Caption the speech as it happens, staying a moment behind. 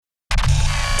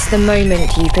the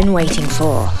moment you've been waiting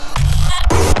for.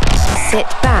 Sit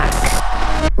back,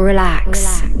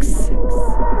 relax, and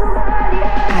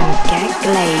get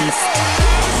glazed.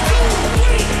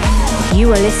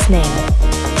 You are listening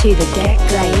to the Get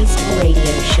Glazed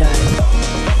Radio Show.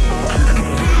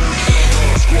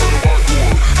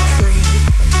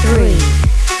 3,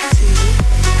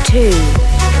 2,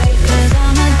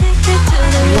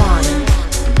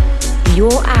 1.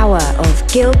 Your hour of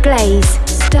Gil Glaze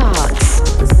starts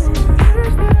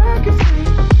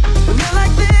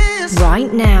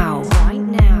right now.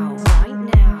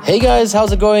 Hey guys,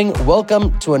 how's it going?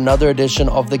 Welcome to another edition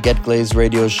of the Get Glazed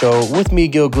Radio Show with me,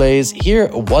 Gil Glaze, here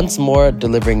once more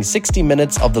delivering 60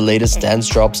 minutes of the latest dance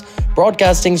drops,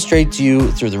 broadcasting straight to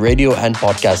you through the radio and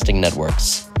podcasting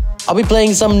networks. I'll be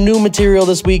playing some new material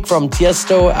this week from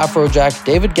Tiesto, Afrojack,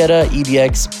 David Guetta,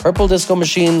 EDX, Purple Disco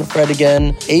Machine, Fred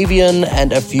Again, Avian,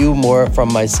 and a few more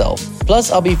from myself.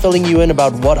 Plus, I'll be filling you in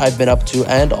about what I've been up to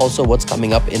and also what's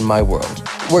coming up in my world.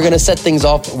 We're gonna set things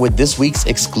off with this week's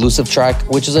exclusive track,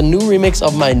 which is a new remix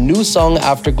of my new song,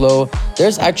 Afterglow.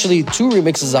 There's actually 2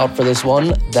 remixes out for this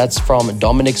one. That's from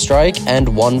Dominic Strike and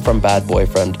one from Bad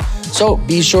Boyfriend. So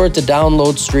be sure to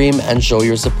download, stream, and show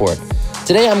your support.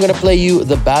 Today I'm going to play you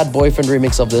the Bad Boyfriend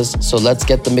remix of this, so let's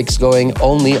get the mix going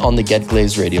only on the Get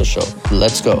Glazed Radio Show.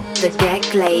 Let's go. The Get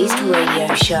Glazed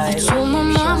Radio Show. I told my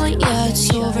mama, yeah,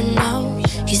 it's over now.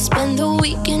 He spent the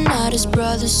weekend at his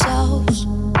brother's house.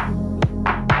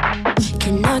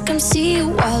 Can I come see you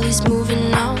while he's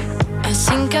moving out? I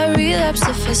think I relapse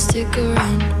if I stick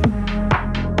around.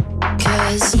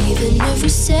 Cause even if we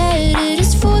said it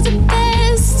is for the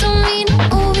best, don't mean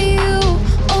over you,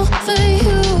 over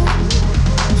you.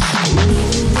 And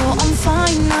even though I'm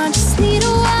fine, I just need a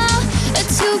while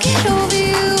to get over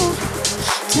you,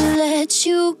 to let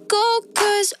you go.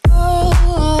 Cause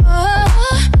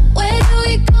where do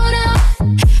we go now?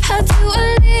 How do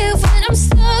I live when I'm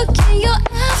stuck in your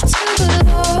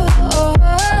afterglow?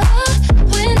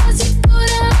 When does it go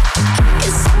down?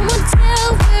 Can someone tell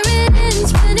where it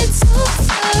ends when it's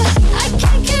over? I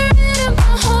can't get rid of my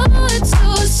heart so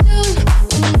soon,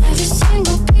 when every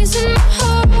single piece of my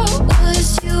heart was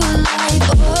you. Like,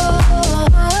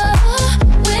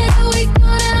 where do we go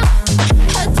now?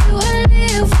 How do I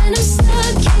live when I'm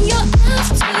stuck in your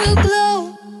afterglow?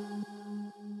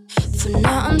 For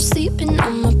now I'm sleeping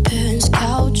on my parents'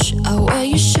 couch. I wear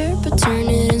your shirt but turn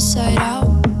it inside out.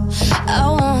 I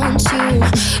want to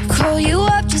curl you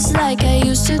up just like I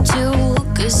used to do,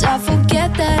 cause I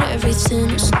forget that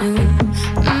everything is new.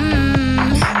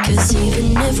 Cause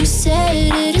even if we said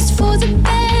it is for the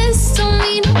best, don't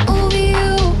mean over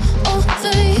you,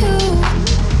 over you.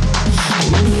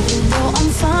 And even though I'm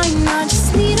fine, I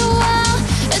just need a while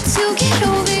to get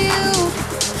over you,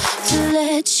 to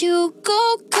let you go.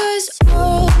 Cause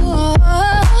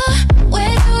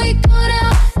where do we go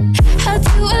now? How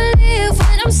do I live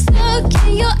when I'm stuck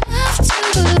in your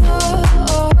afterglow?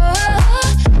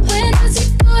 When does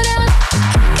it go down?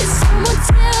 Can someone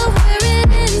tell where it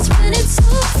ends when it's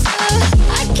over?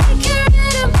 I can't get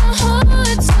rid of my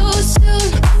heart so soon,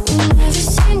 when every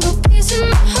single piece of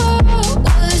my heart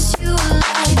was you.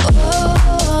 Like,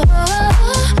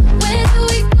 where do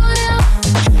we go now?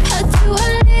 How do I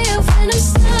live when I'm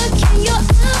stuck in your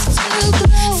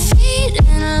afterglow? Feet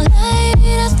in a light,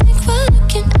 I think we're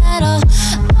looking at our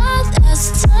last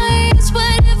times.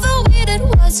 Whatever we did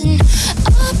wasn't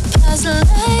up past the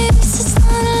lights. It's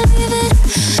not a leave it.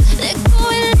 Let go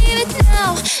and leave it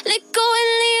now. Let go and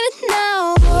leave it now.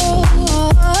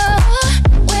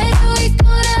 Where do we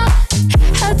go now?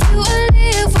 How do I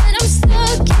live when I'm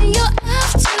stuck in your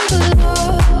afterglow?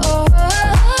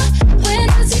 When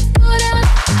does it go down?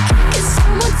 Can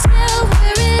someone tell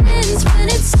where it ends when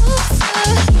it's over?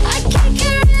 I can't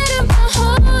get rid of my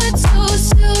heart so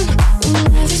soon, when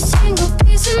every single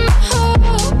piece of my heart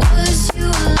was you.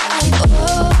 Like,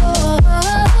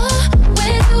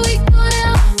 where do we go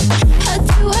now? How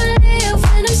do I live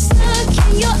when I'm stuck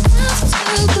in your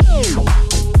afterglow?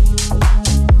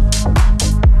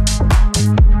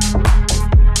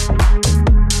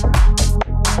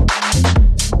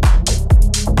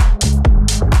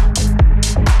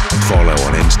 Follow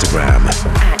on Instagram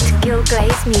At Gil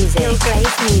Glaze Music. Gil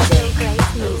Glaze Music.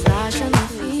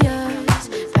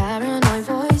 Paranoid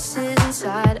voices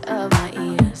inside of my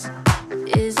ears.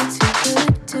 Is it too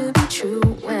good to be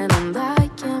true? When I'm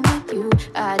lying with you,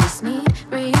 I just need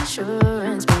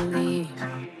reassurance, believe.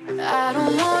 I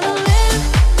don't wanna live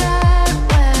that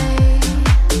way,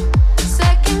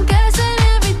 second guessing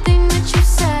everything that you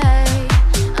say.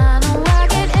 I know I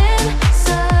get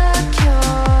insecure,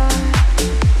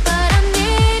 but I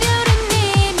need you to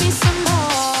need me some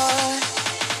more.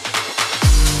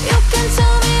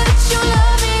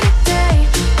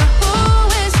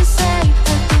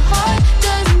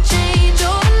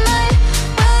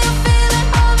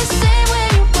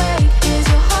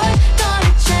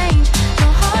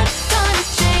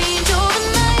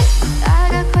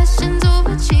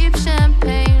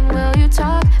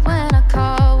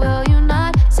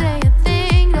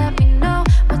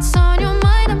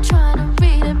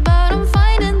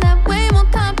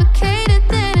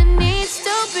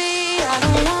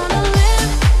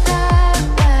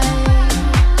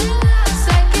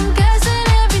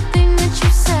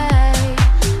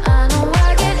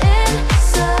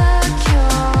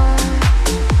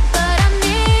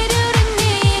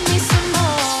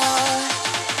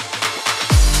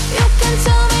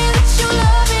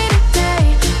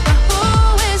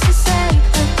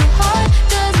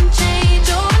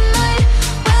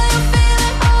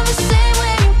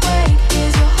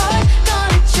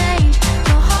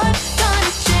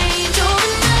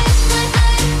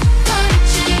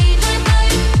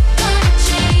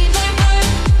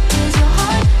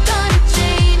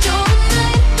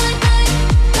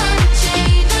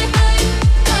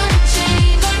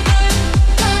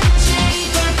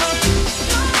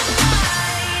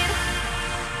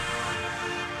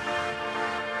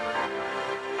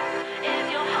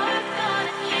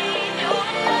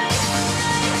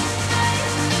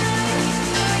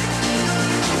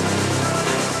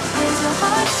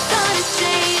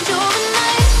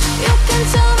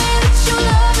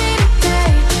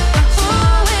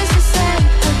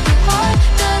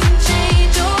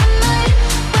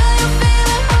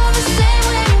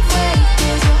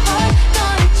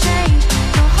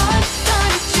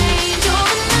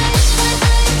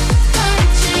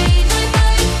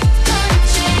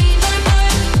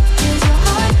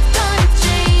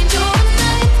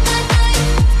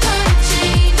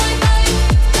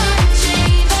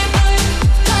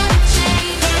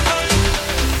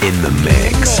 in the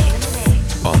mix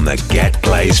on the Get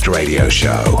Glazed Radio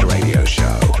Show.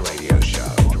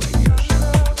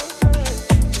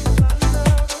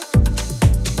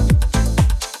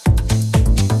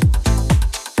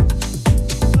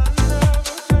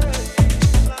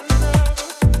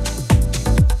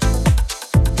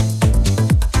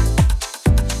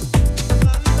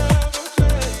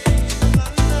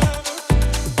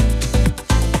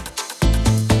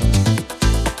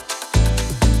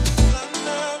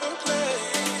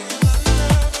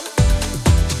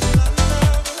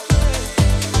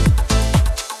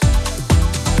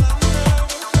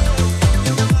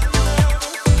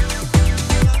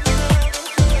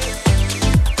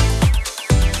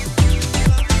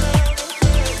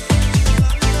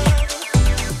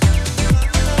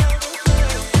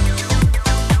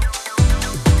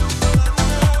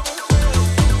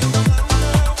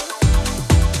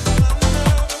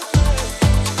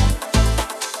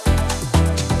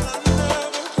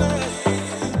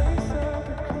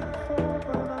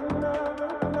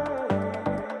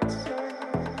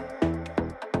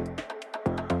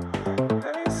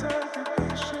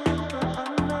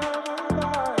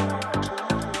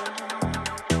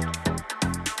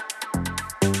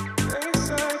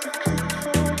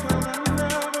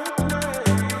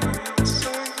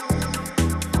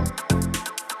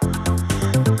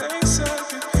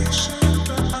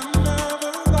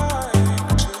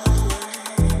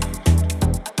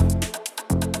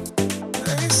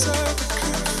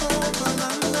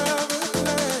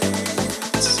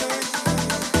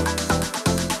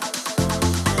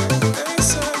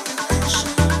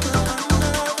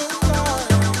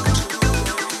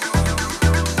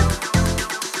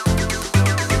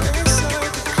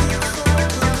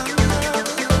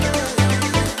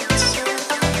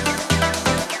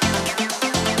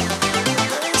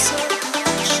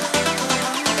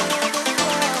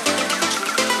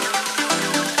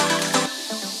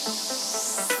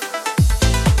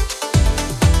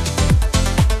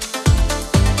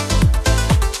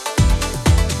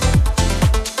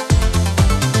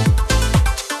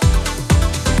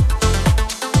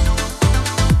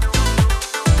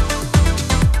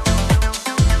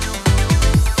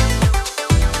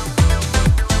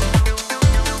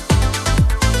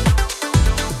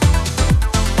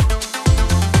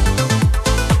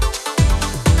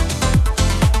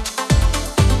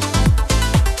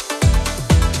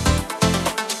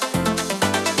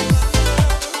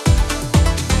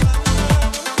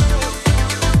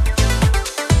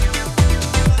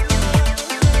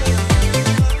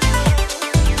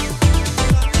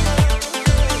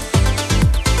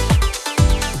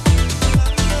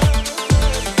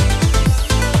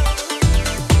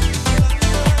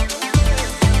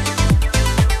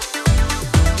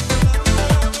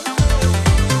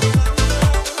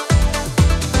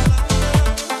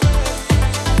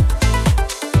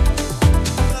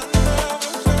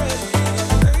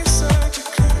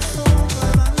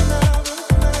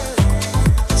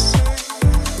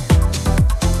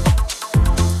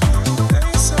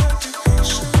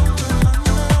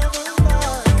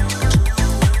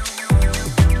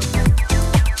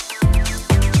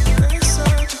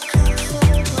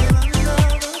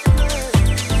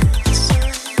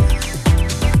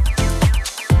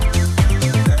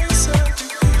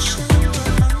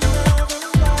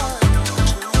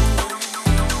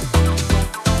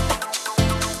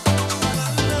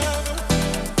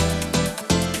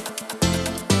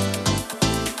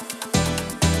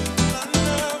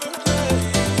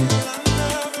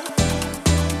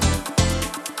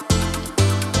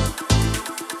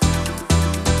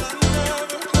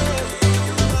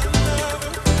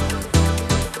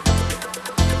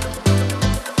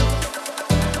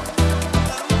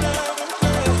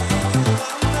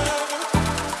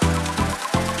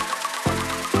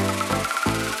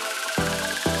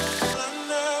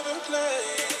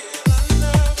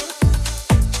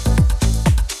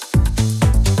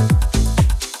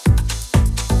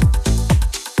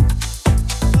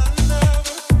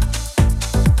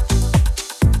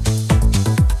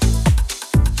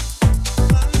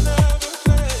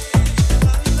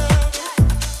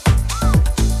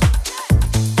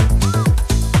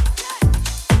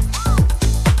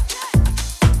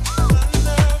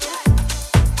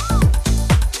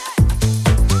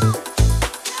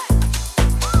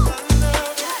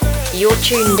 You're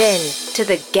tuned in to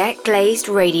the Get Glazed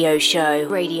Radio Show.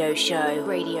 Radio Show.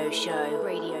 Radio Show.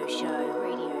 Radio Show.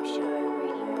 Radio Show.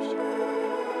 Radio Show.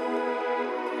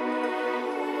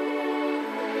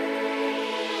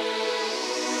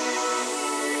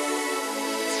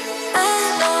 I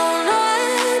don't know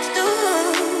what to do.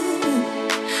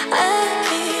 I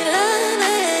keep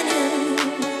loving you.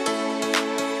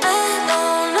 I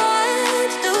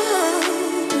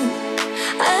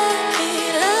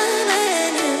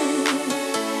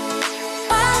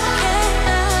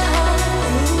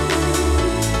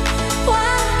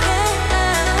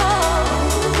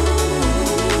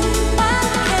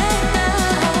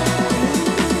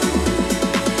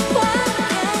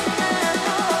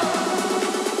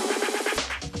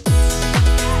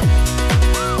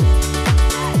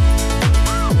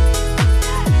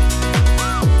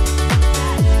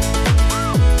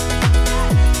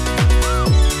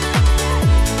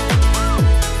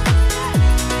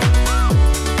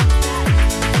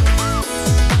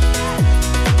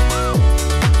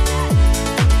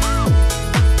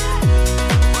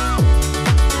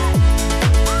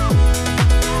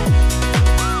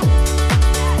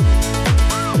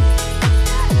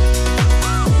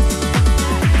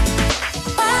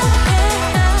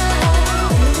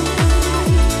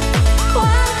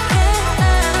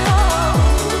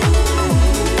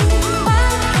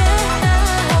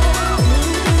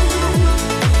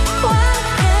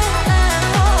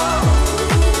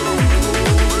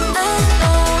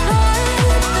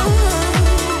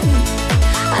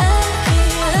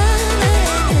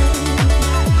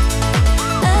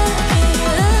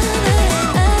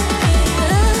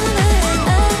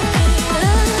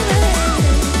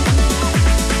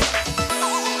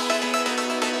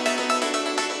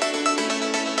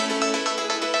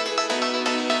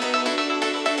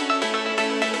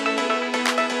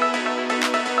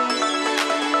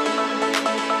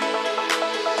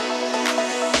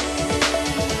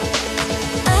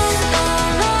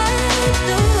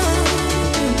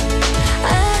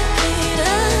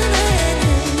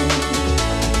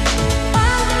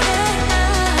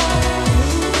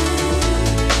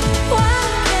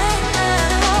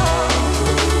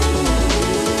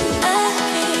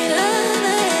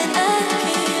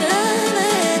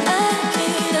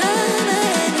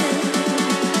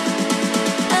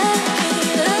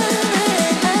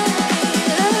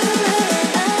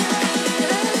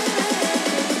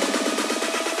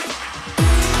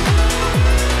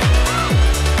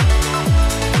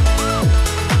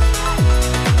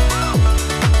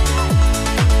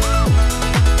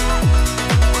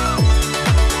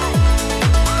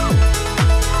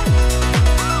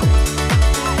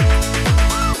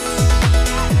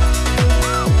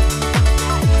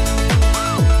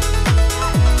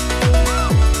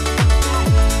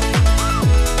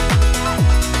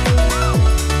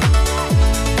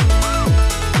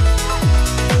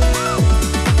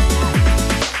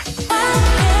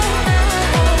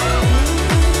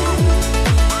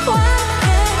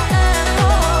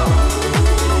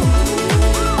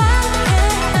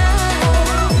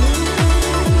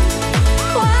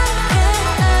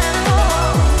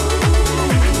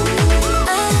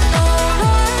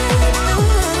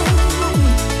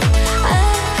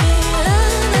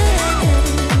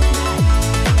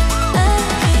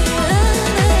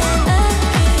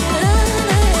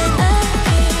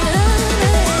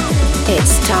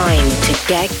listening to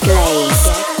Get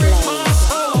Glazed.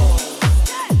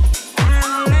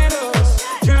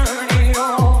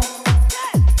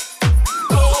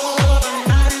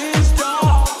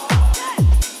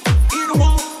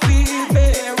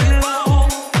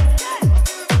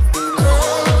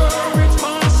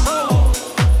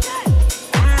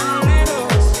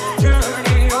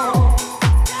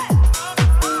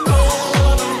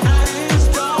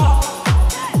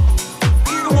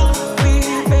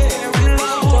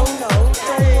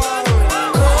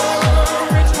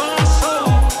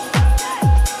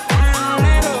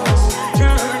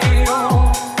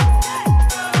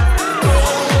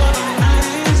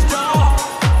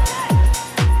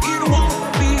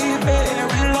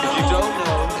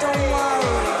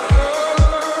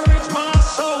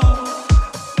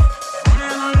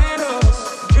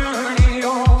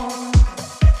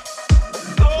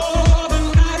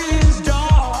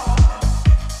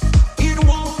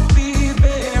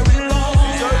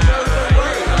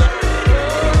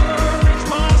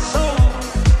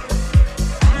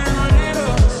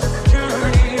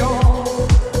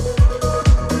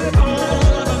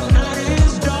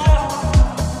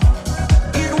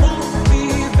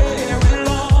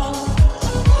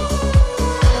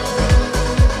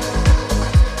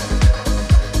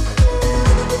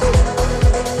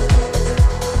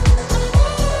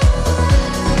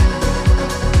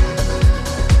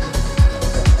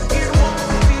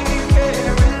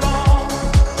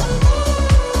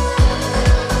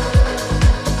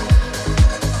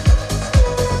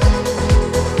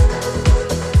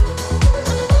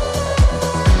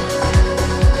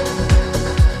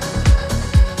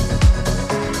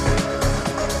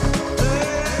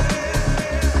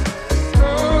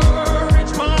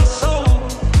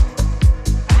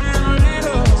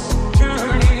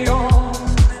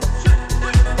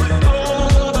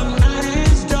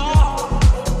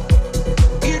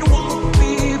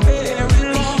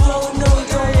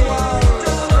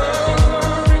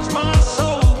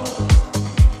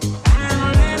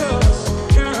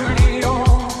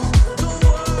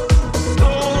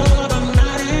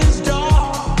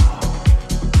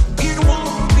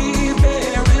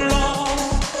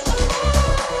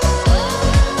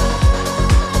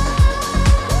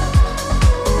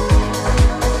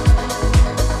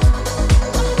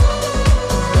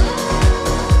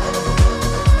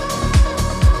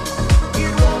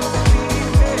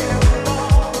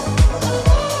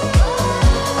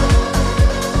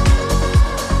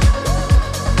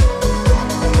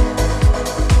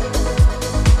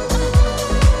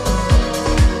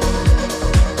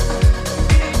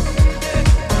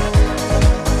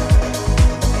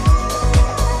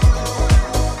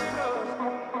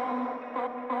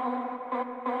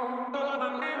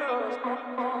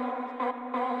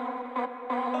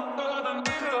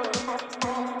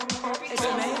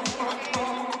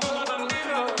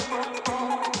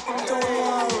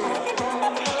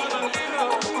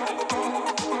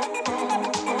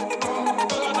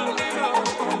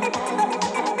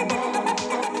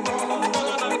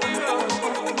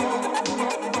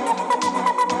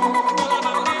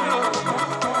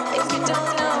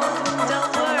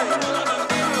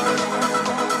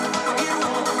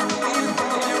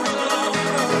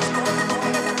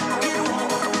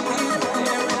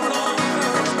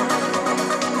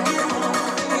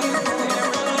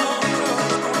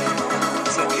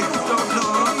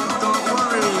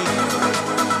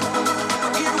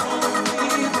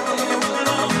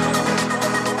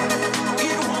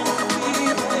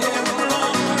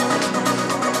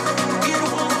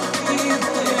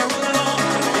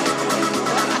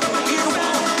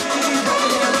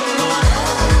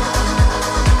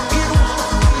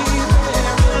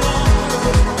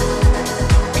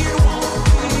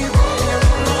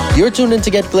 You're tuned in to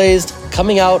Get Glazed,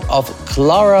 coming out of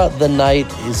Clara the Night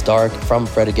is Dark from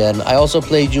Fred Again. I also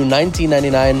played you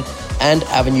 1999 and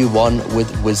Avenue 1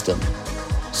 with Wisdom.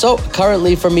 So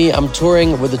currently for me, I'm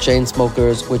touring with the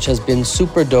Chainsmokers, which has been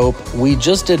super dope. We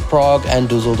just did Prague and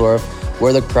Dusseldorf,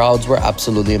 where the crowds were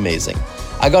absolutely amazing.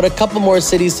 I got a couple more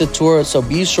cities to tour, so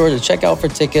be sure to check out for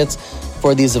tickets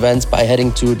for these events by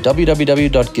heading to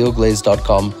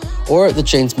www.gilglaze.com or the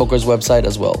Chainsmokers website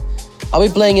as well. I'll be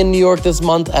playing in New York this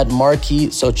month at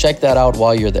Marquee, so check that out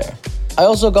while you're there. I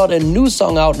also got a new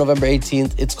song out November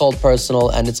 18th. It's called Personal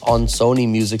and it's on Sony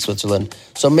Music Switzerland,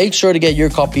 so make sure to get your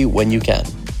copy when you can.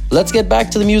 Let's get back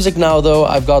to the music now though.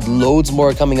 I've got loads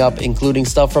more coming up, including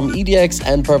stuff from EDX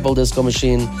and Purple Disco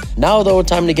Machine. Now though,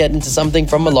 time to get into something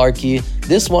from Malarkey.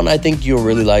 This one I think you'll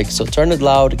really like, so turn it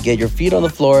loud, get your feet on the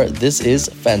floor. This is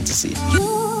Fantasy.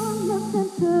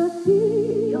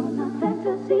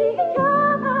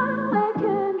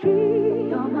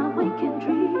 You're my waking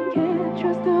dream.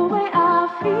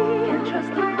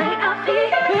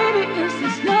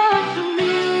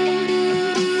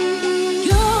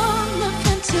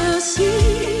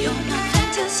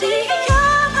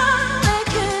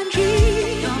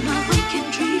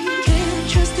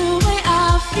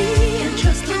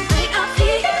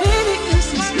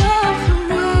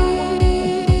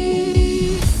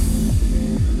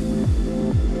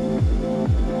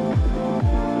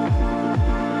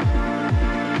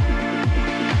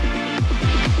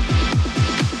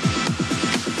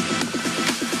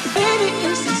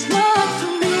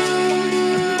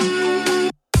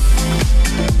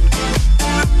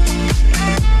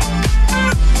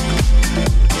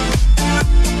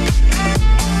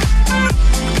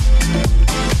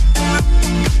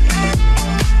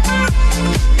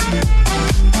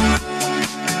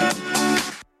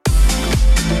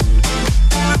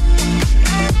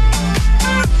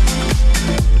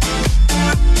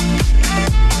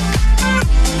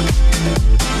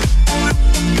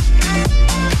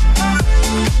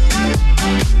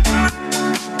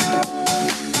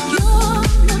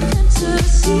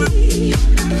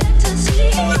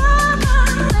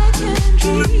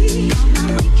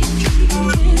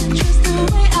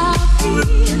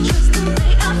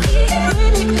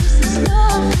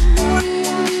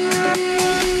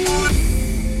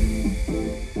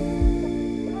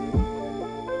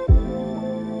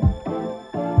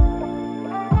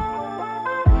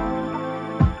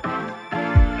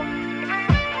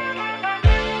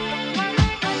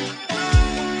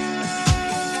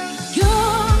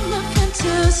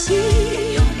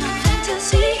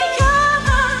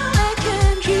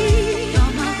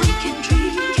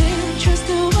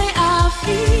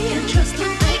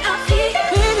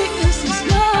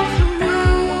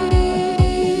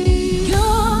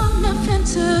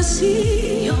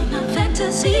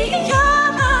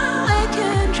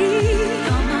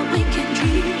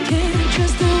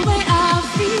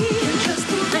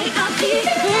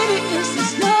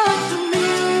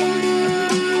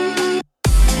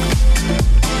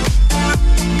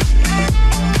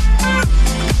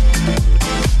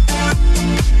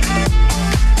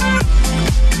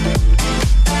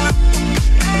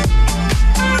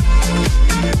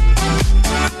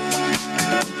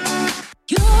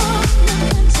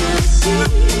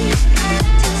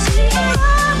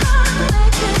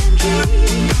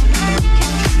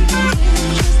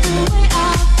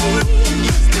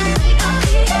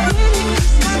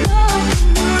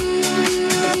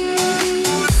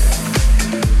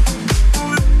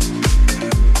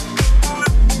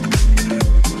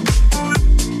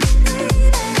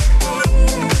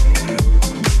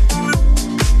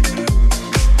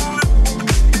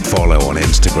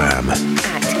 Instagram.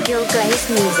 At Gil Glaze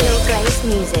Music. Gil Glaze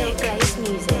Music. Glaze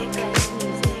Music.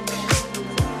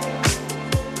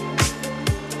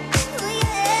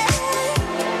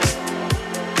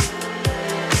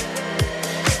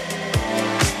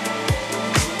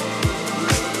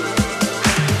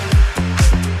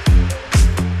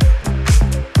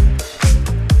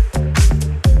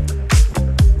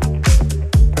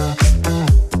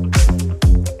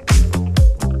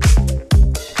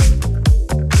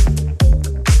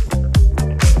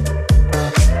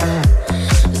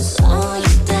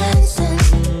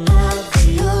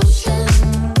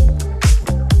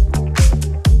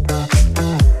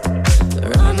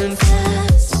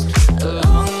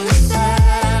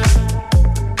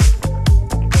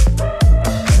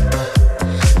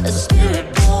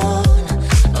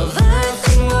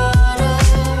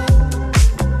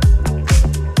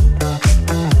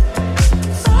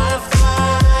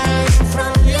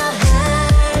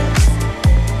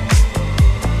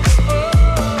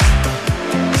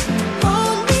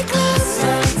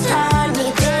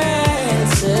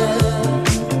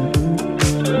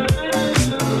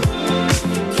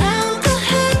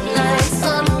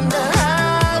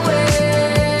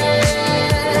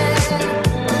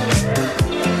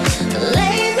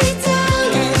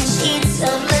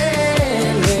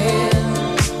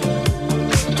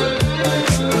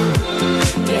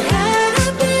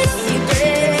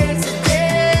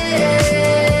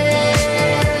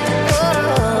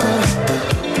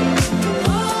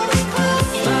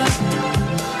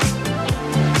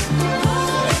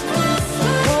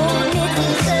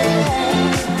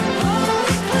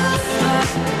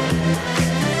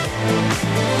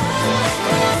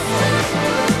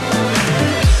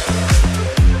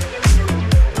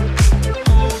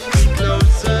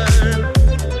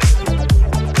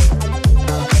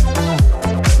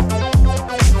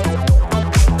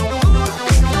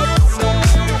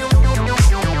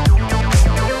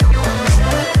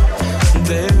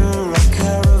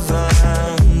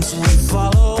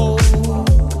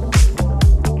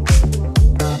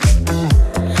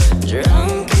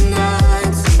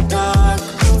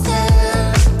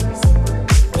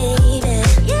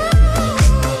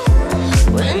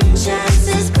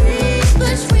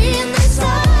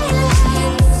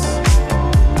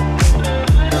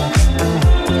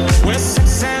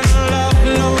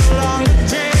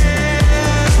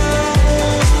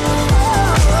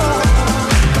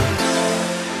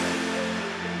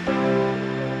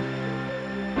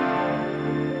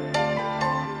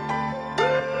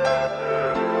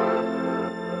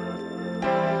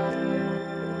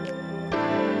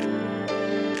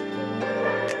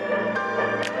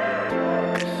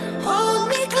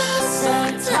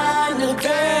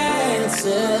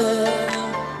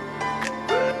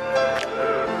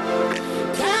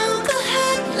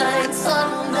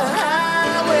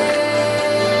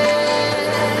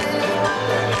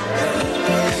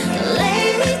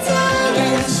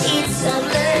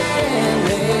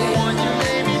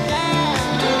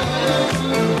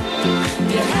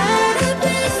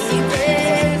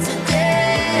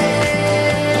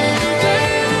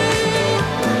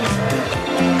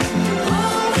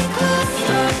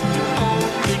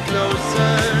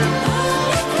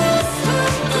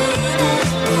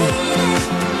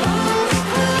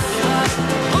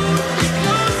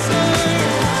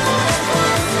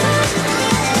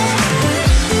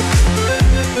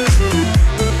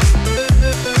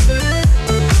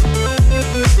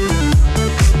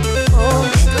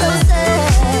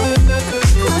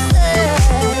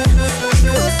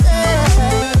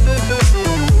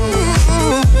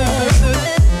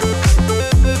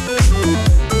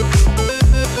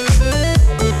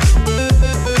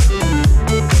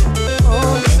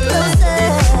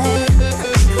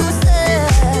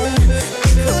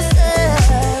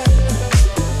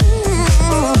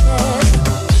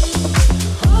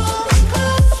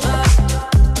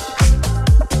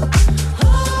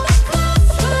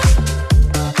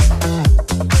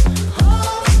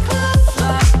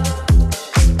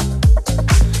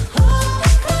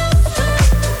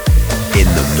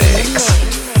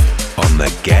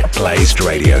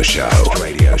 Radio Show.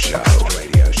 Radio Show.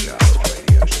 Radio Show.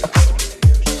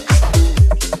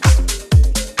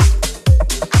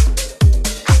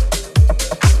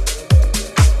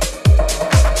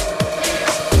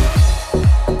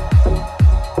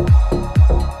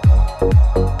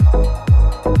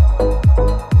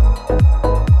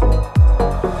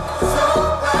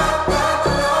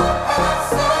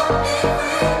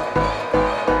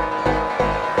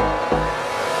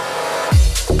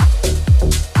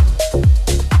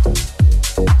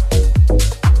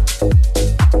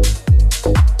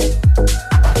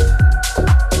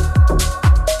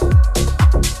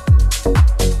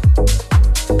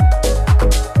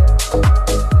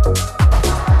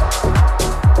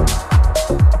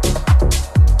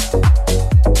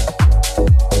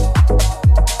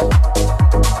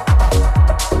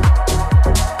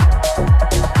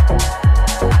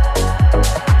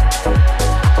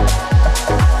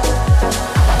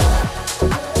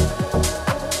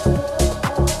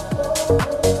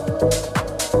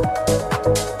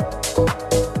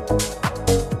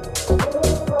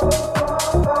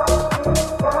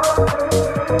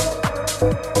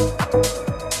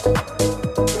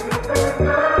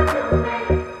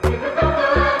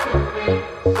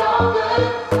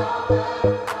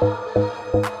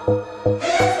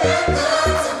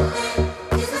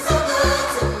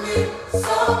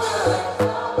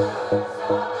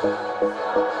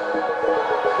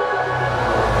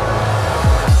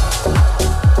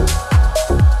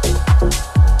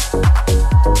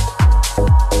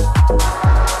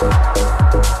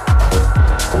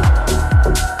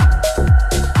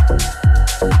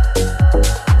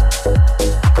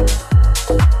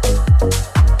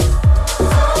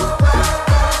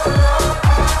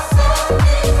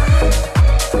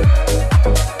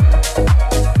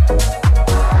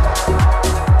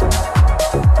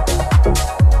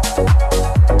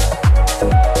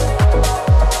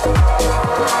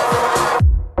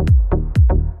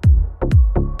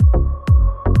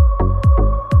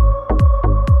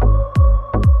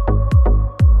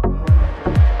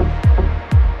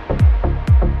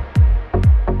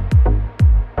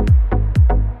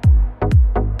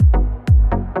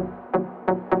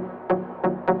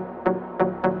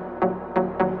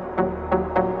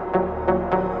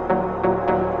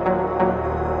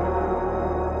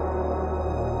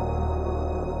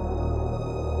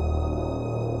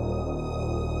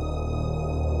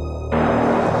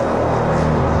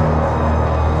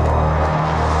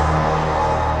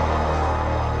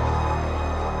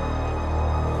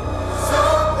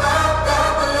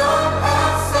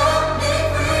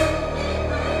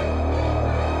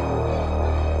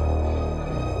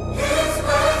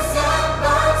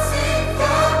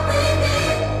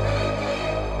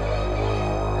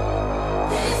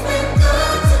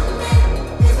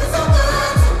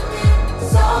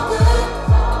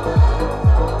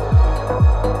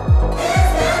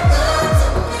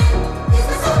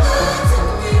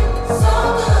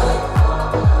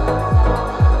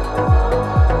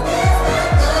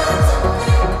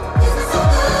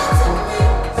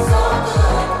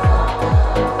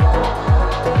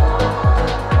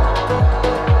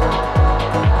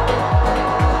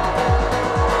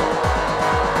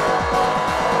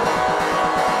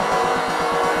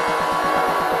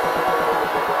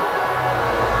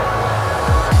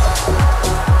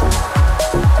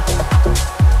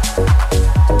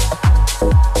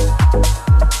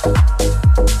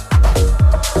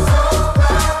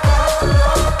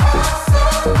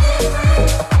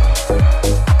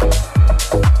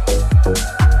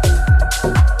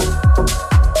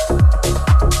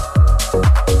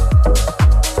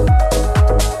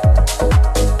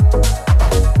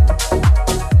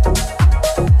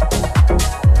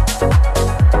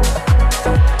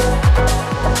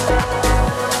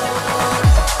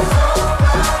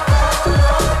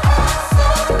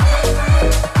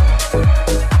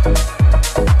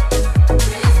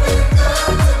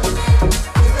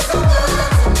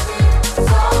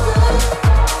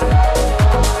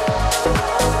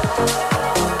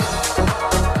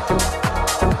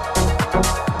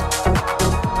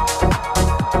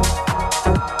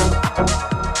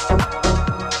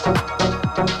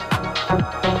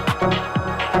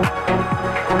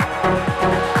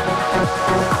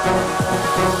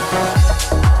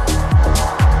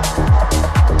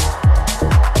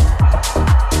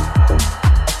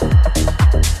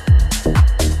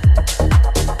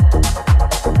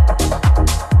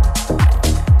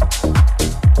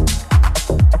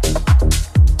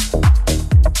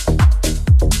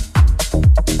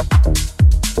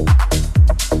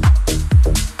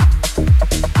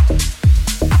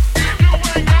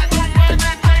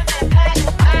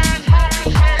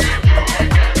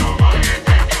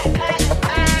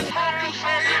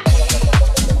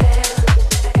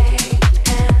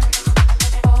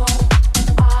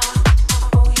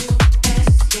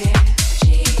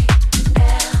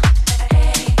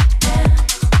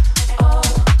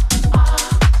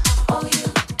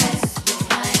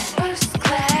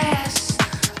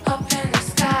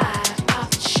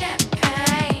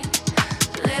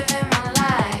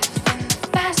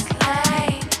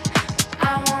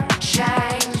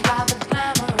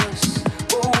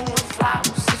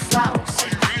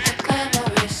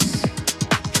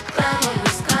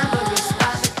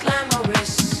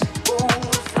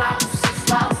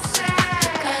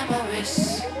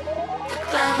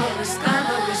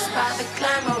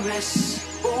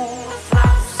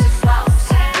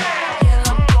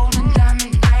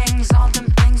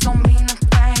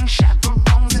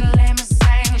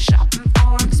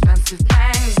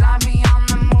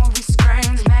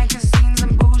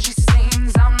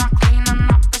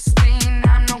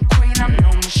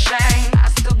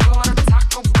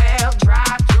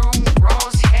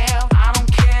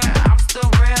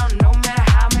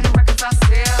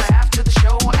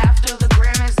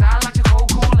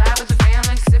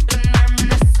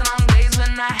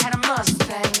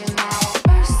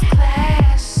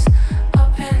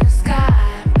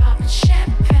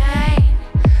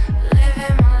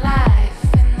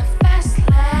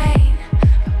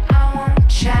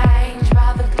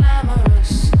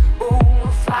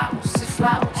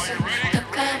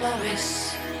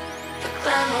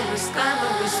 glamorous,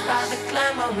 glamorous by the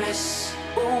glamorous.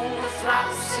 Ooh, the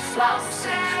flousy, flousy,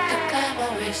 the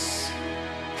glamorous.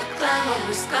 The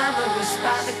glamorous, glamorous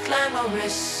by the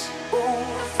glamorous. Ooh,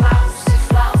 the flousy,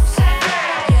 flousy.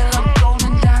 Yellow,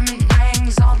 golden, diamond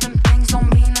rings, all them things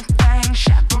don't mean a thing.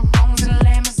 Chaperones and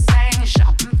limousines,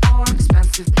 shopping for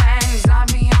expensive things. I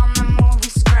be on the movie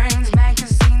screens,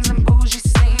 magazines and bougie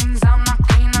scenes. I'm not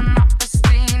clean, I'm not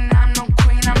pristine. I'm no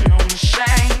queen, I'm no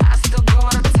machine. I still go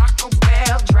to Taco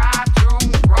Bell, drive through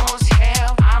Rose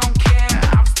Hill. I don't care,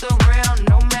 I'm still real,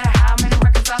 no matter how many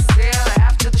records I sell.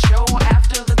 After the show,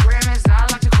 after the Grammys, I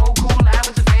like to go cool out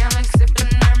with the family,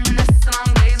 sipping, reminiscing on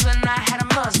days when I had a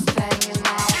Mustang and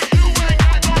all.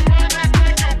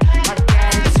 My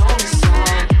daddy told me so.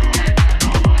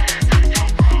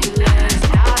 He let us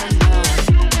out of love.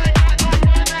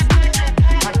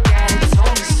 My daddy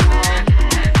told me so.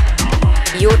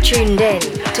 You're tuned in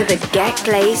to the Get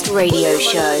Glazed Radio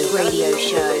Show. Radio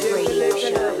Show. Radio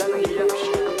Show. Radio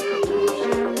Show.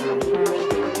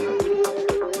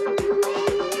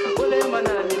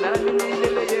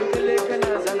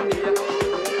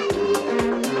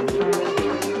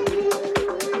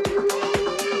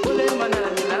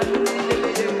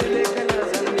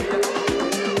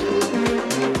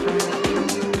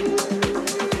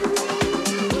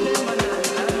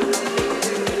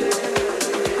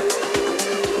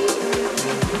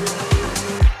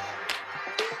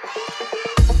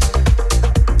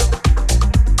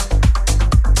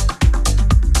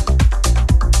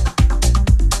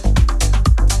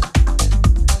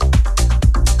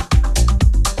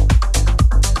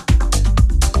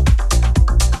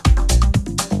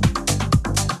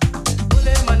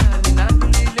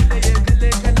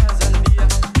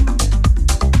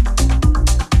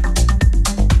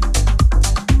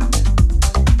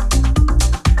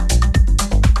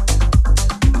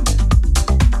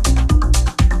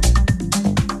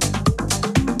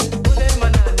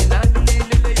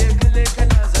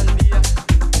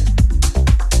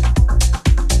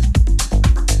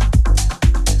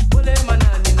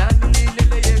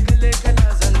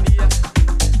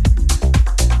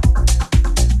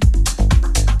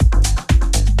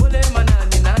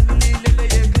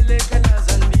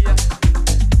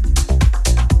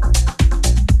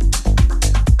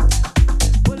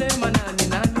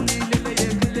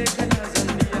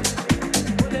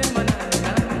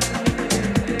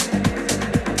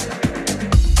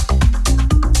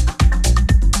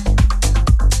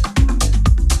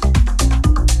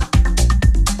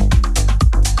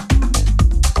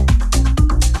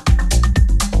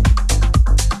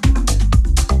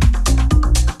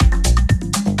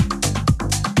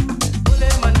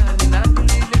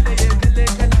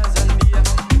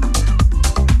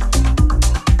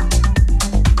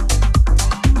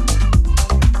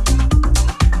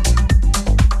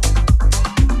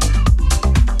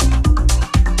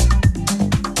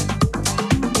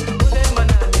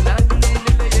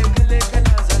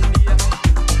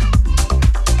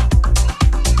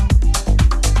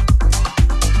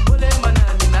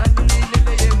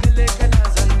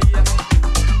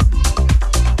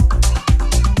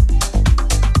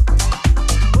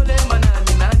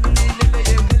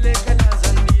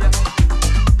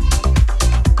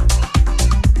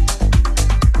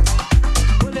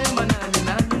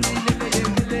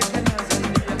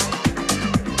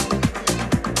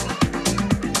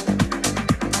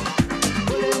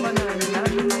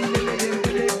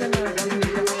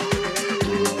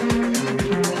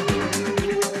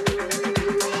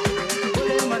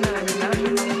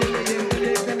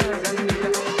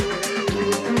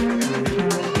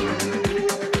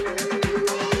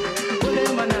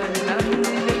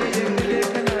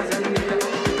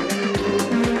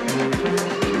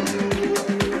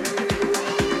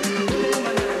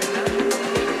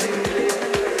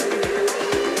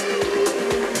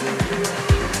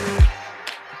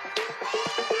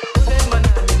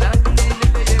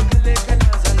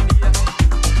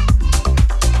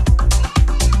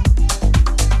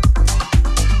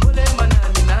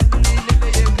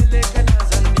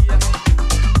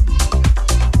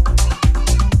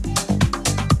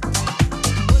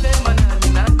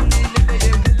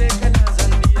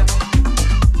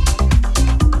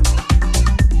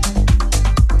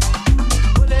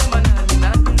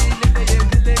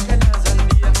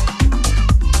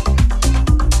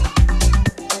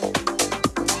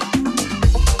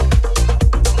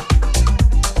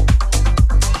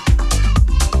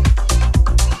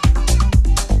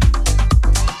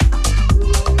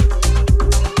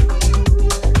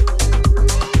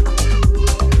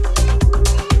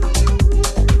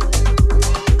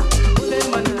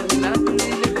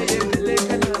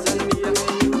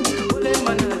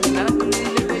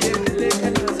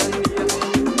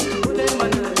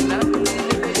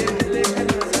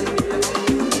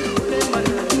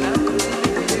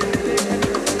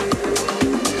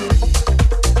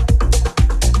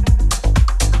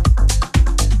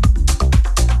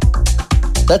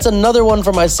 That's another one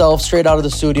for myself, straight out of the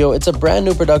studio. It's a brand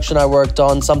new production I worked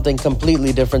on, something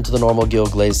completely different to the normal Gil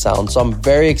Glaze sound. So I'm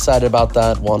very excited about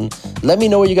that one. Let me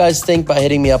know what you guys think by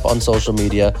hitting me up on social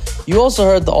media. You also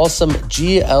heard the awesome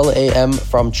GLAM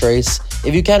from Trace.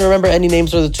 If you can't remember any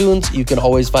names for the tunes, you can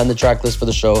always find the track list for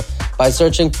the show by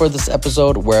searching for this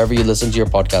episode wherever you listen to your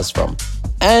podcast from.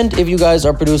 And if you guys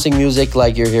are producing music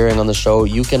like you're hearing on the show,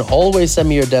 you can always send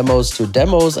me your demos to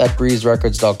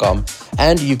demos@breezerecords.com,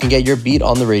 and you can get your beat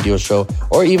on the radio show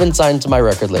or even sign to my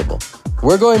record label.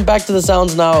 We're going back to the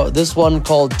sounds now. This one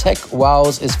called Tech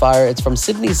Wows is fire. It's from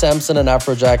Sydney Sampson and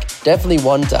Afrojack. Definitely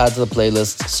one to add to the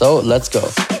playlist. So let's go.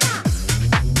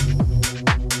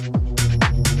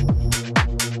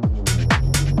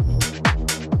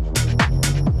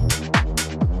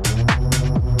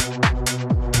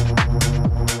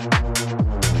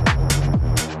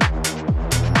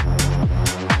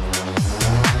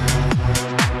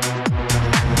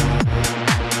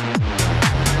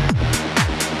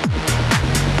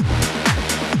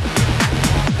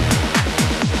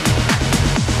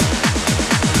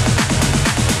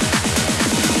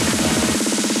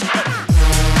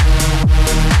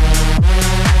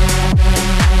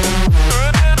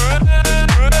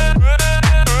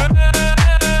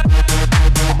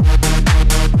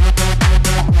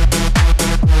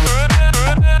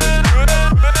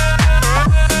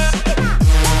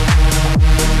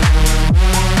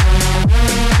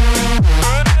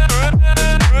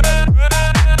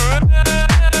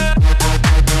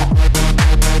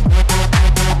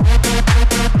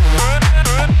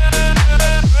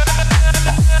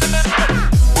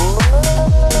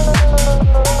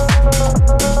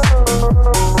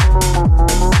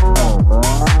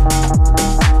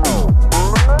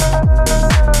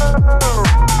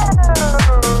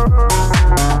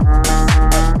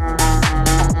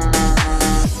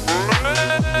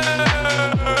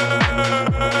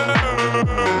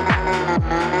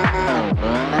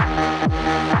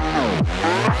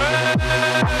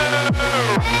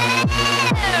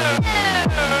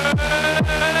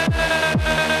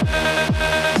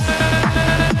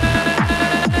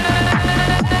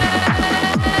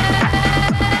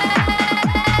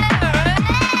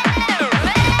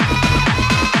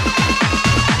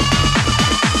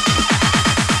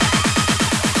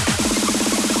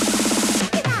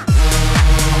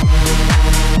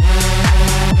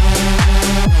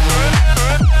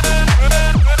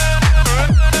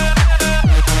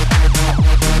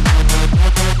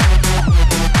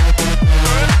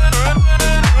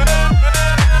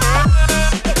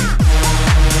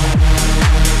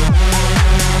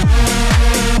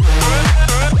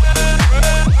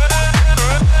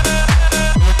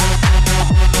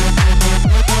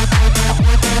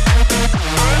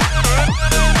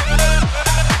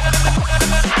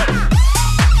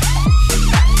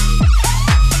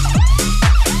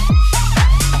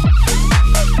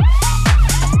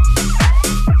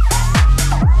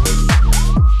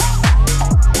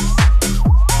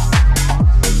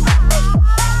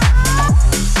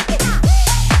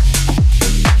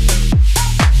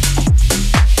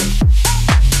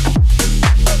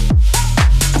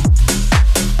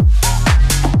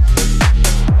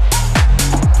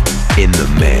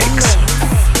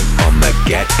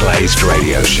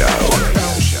 Radio Show.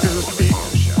 Bounce to the beat,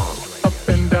 up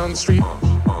and down the street.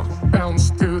 Bounce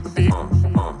to the beat,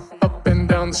 up and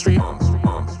down the street.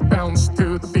 Bounce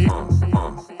to the beat,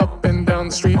 up and down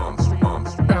the street.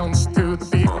 Bounce to the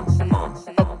beat,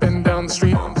 up and down the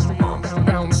street.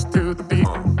 Bounce to the beat,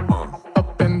 up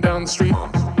and down the street.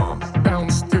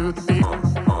 Bounce to the beat,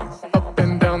 up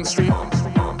and down the street.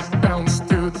 Bounce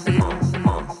to the beat,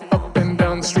 up and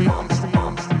down the street. Bounce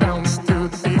to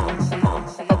the beat.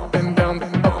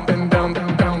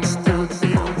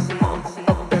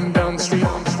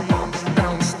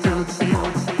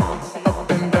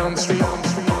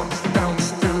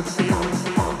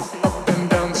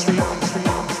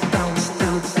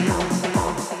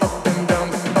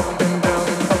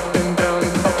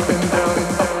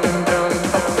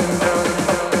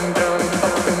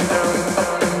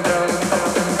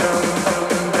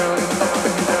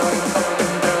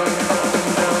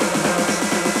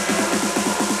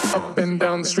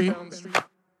 Down the street,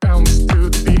 bounce to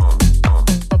the beat,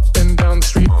 up and down the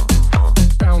street,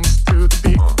 bounce to the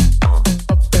beat,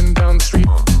 up and down the street,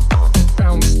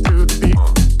 bounce to the beat,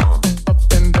 up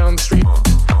and down the street,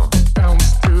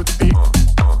 bounce to the beat,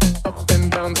 up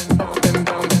and down,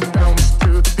 bounce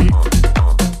to the beat,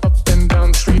 up and down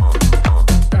the street,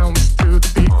 bounce to the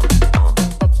beat,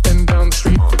 up and down the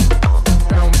street,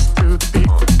 bounce to the beat,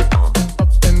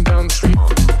 up and down the street,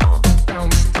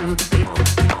 bounce to the beat.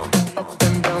 Up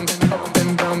and down.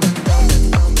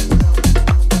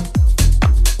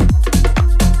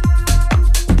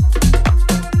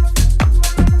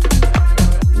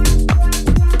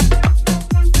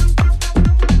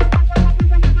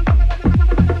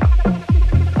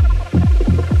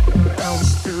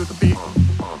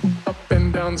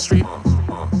 down the street,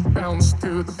 bounce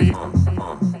to the beat.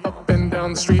 Up and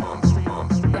down the street,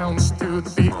 bounce to the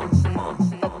beat.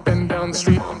 Up and down the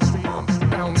street,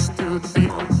 bounce to the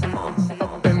beat.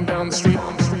 Up and down the street,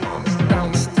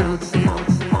 bounce to the beat.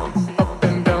 Up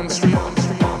and down the street,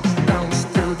 bounce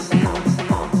to the beat.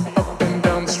 Up and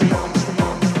down the street,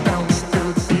 bounce to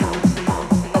the beat.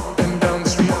 Up and down the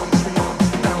street,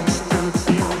 bounce to the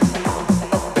beat.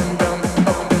 Up and down,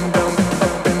 up and down,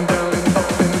 up and down,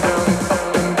 up and down,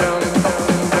 up and down, up and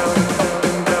down, up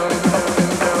and down, up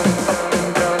and down, up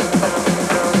and down, up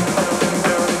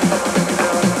and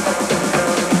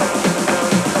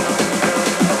down, up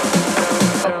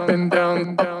and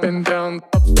down,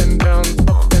 up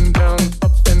and down, up and down, up and down, up and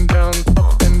down, up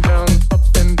and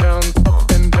down, up and down, up and down, up and down,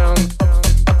 up and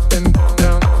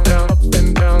down, down, up and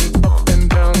down, up and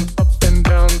down, up and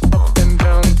down, up and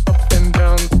down, up and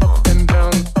down, up and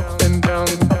down, up and down,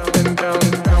 up and down,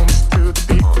 bounce to the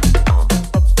beat,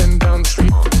 up and down the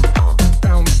street,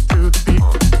 bounce to the beat,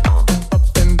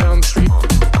 up and down the street,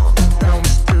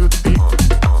 bounce to the beat,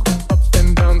 up and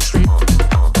down the street,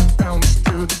 bounce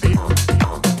to the beat,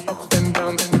 up and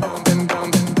down, up and down,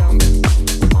 down.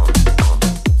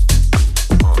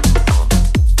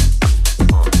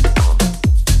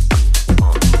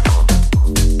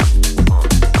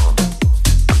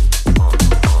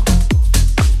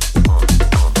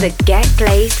 The Get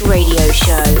Glazed Radio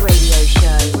Show. Radio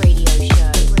Show. Radio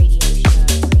Show. Radio Show.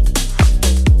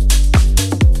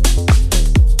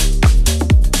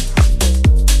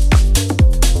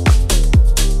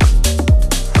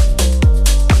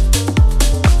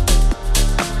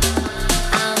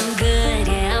 I'm good,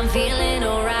 yeah, I'm feeling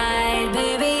alright.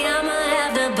 Baby, I'ma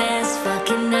have the best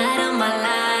fucking night of my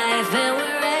life. And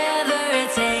wherever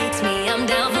it takes me, I'm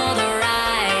down for the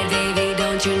ride. Baby,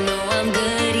 don't you know I'm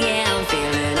good, yeah, I'm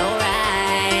feeling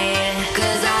alright.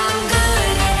 'Cause I'm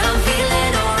good, yeah, I'm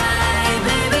feeling alright.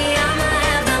 Baby, I'ma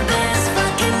have the best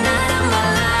fucking night of my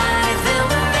life. And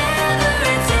wherever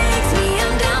it takes me,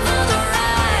 I'm down for the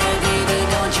ride. Baby,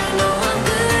 don't you know I'm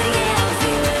good, yeah, I'm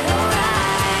feeling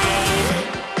alright.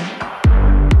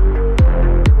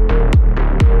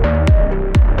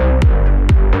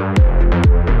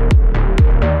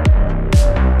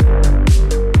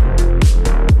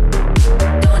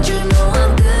 Don't you know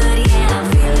I'm good? Yeah, I'm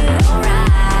feeling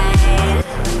alright.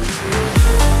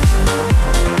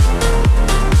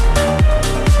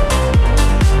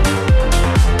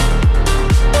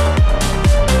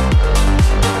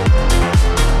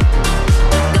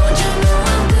 Don't you know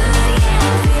I'm good? Yeah,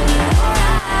 I'm feeling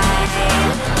alright.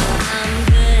 I'm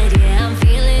good, yeah, I'm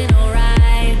feeling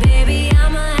alright. Baby,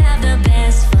 I'ma have the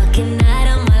best fucking night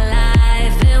of my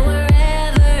life. And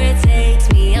wherever it takes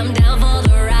me, I'm down for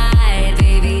the ride.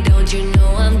 Baby, don't you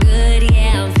know I'm good?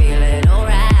 Yeah, I'm feeling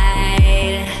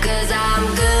alright. 'Cause I'm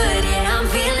good, yeah, I'm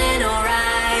feeling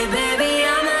alright. Baby,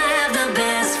 I'ma have the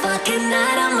best fucking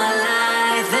night of my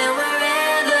life. And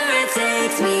wherever it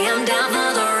takes me, I'm down for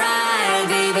the ride.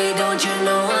 Baby, don't you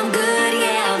know I'm good?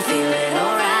 Yeah, I'm feeling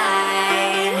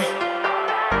alright.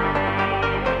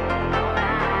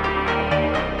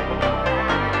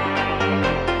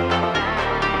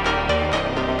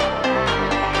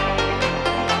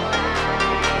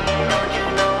 Don't you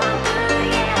know I'm good?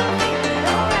 Yeah, I'm feeling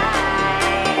alright.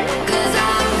 'Cause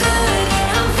I'm good,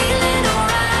 yeah, I'm feeling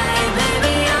alright.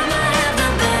 Baby, I'ma have the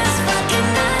best fucking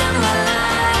night of my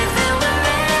life. And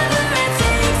wherever it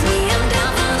takes me, I'm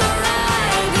down for the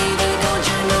ride. Baby, don't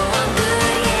you know I'm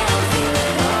good? Yeah, I'm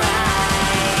feeling alright.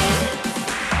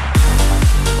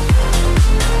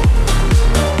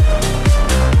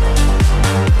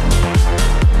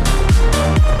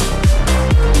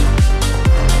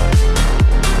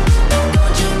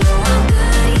 Don't you know I'm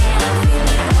good? Yeah, I'm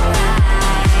feeling alright.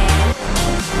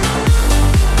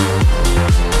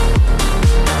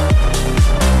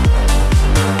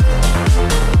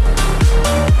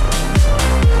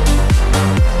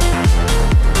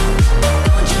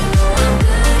 Don't you know I'm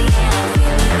good? Yeah, I'm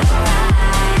feeling alright.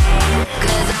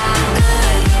 'Cause I'm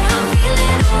good, yeah, I'm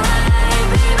feeling alright.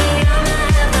 Baby, I'ma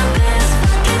have the best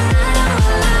fucking night of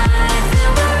my life.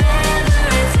 And wherever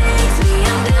it takes me,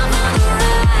 I'm down for the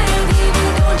ride. Baby,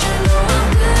 don't you know I'm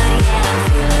good? Yeah, I'm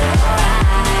feeling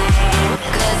alright.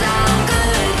 'Cause I'm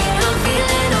good, yeah, I'm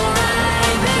feeling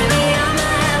alright. Baby, I'ma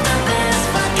have the best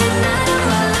fucking night of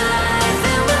my life.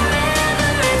 And wherever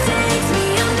it takes me,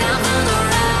 I'm down for the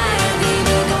ride.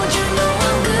 Baby, don't you know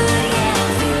I'm good? Yeah,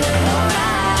 I'm feeling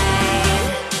alright.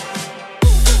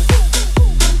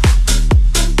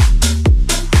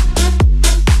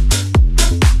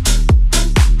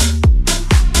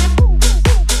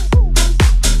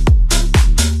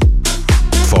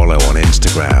 Follow on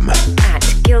Instagram At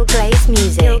Gil Glaze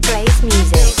Music. Gil Glaze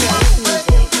Music.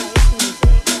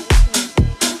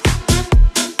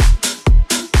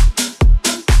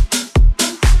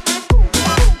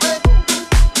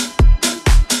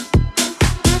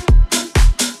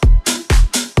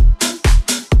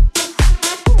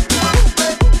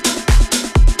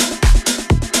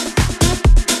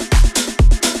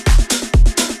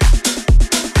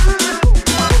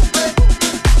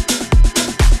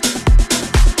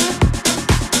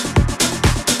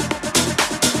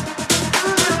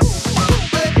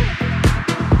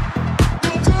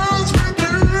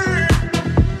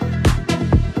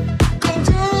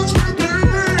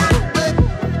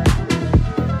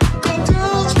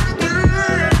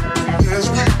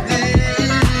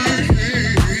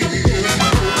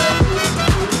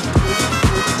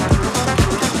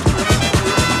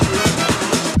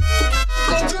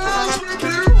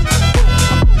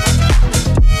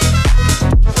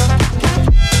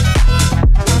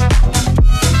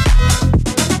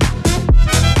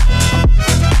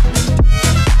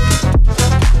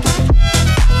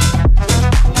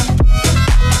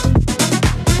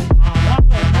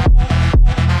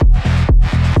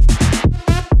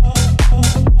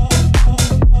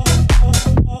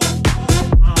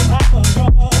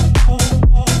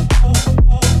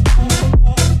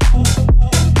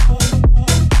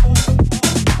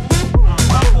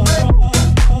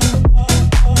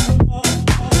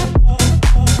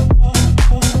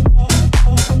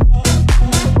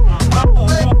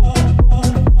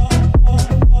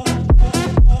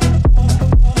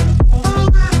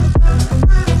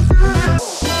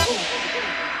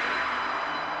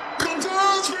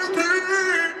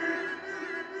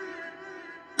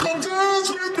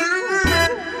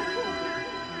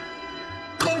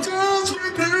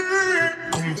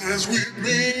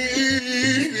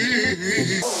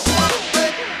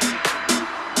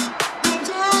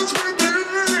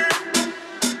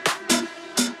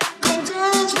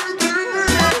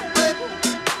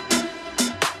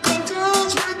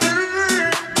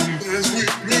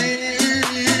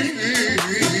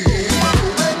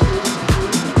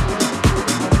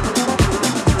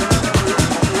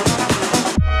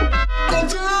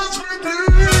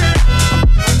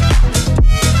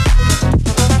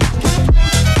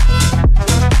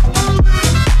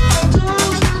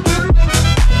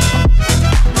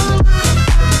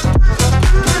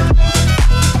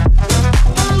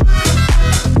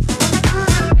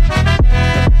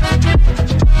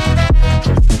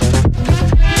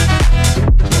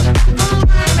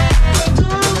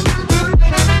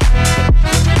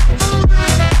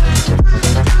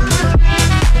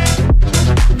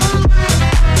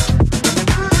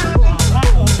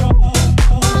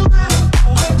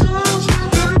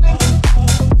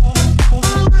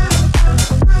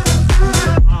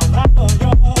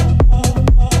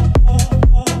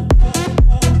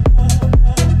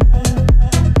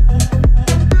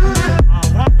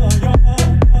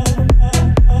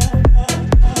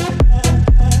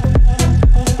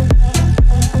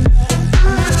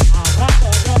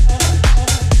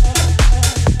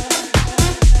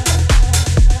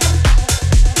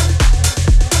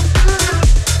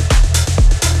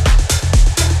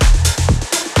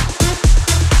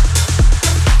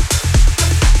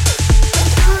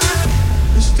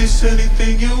 this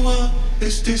anything you want?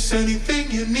 Is this anything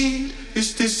you need?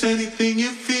 Is this anything you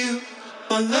feel?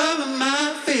 My love and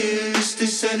my fear. Is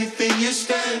this anything you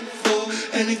stand for?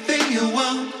 Anything you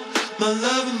want? My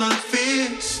love and my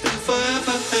fear. Stand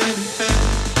forever hand in hand.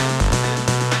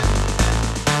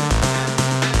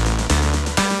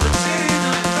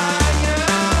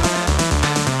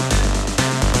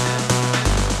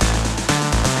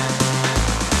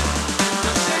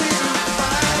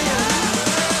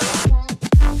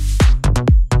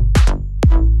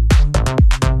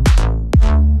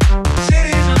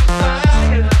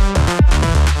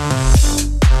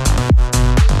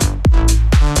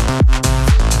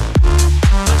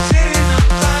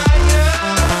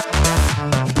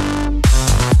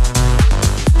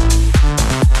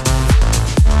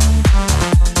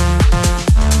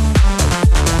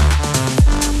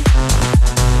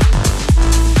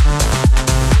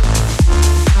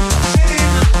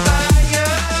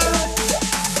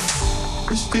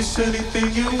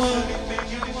 Anything you want?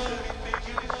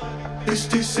 Is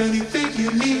this anything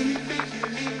you need?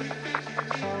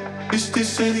 Is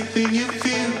this anything you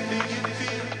feel?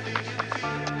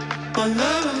 My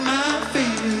love and my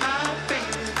fear.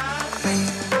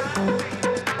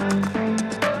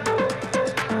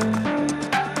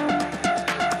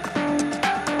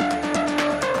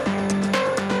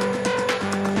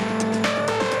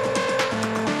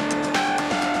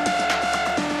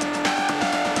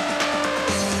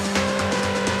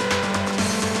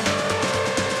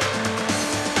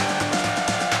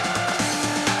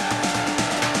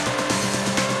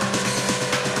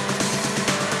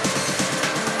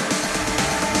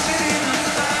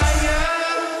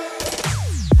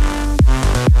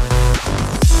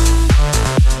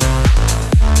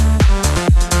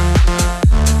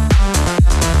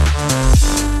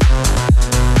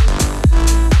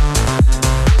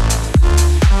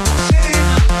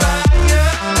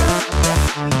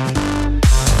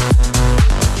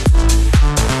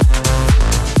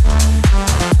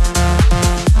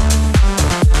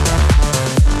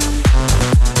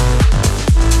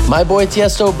 My boy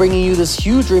Tiesto bringing you this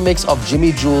huge remix of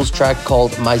Jimmy Jules' track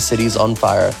called My City's on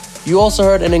Fire. You also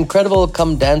heard an incredible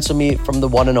Come Dance With Me from the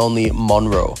one and only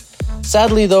Monroe.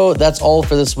 Sadly though, that's all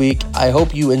for this week. I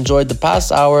hope you enjoyed the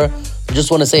past hour. I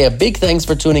just want to say a big thanks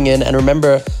for tuning in, and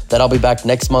remember that I'll be back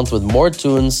next month with more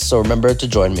tunes, so remember to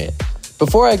join me.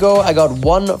 Before I go, I got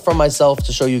one from myself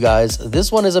to show you guys.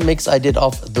 This one is a mix I did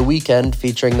off The Weeknd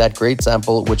featuring that great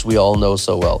sample which we all know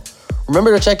so well.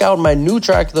 Remember to check out my new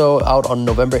track though, out on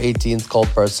November 18th, called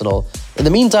Personal. In the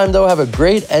meantime though, have a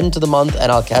great end to the month, and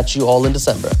I'll catch you all in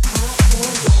December.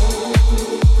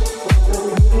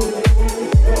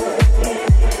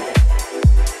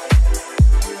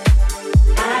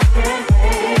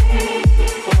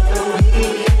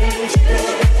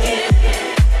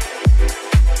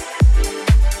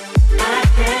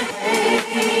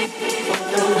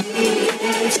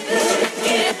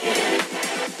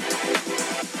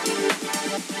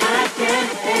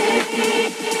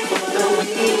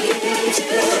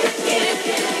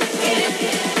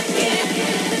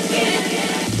 Yeah.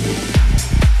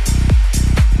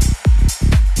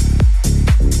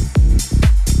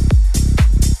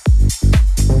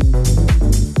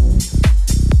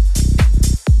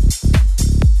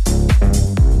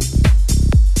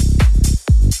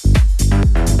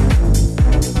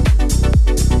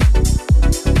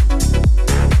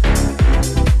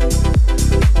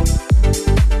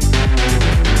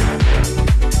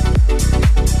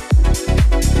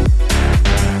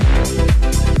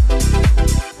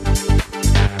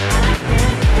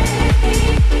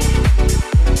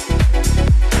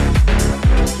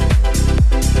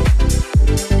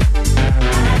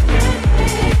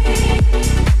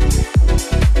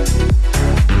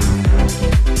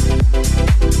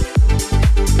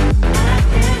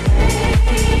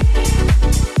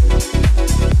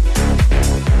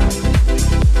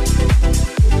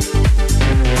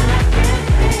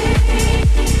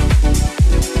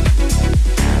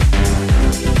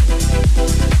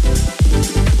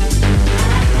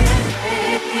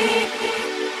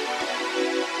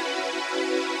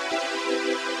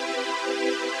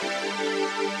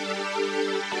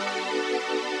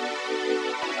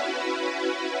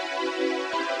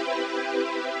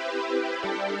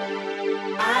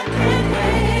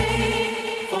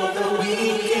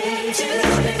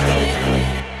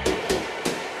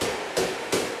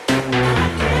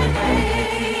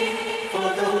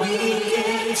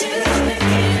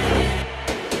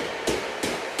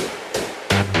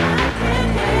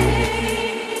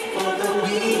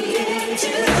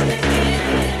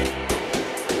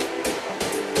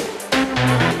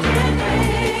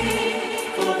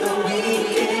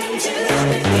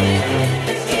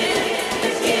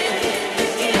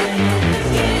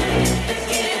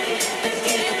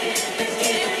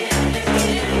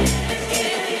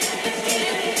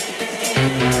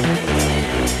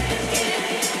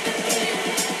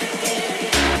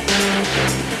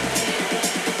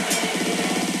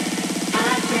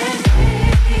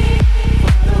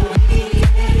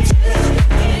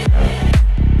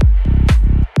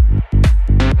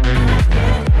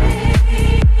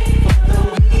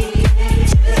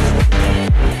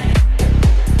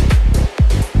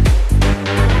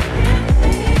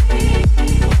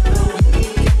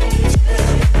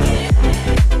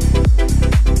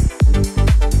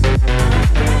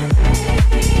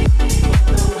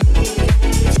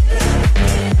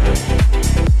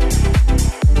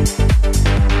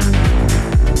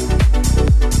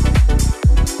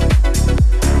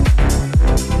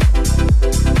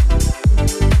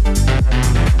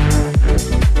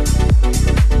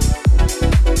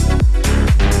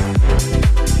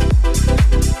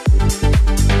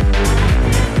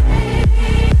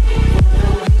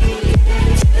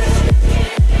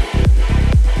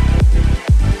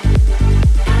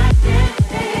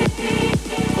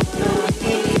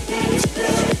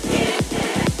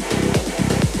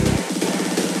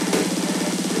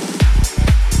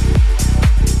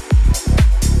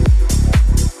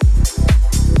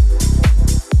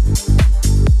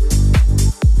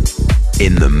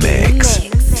 the mix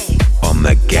on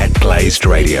the Get Glazed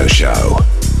Radio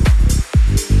Show.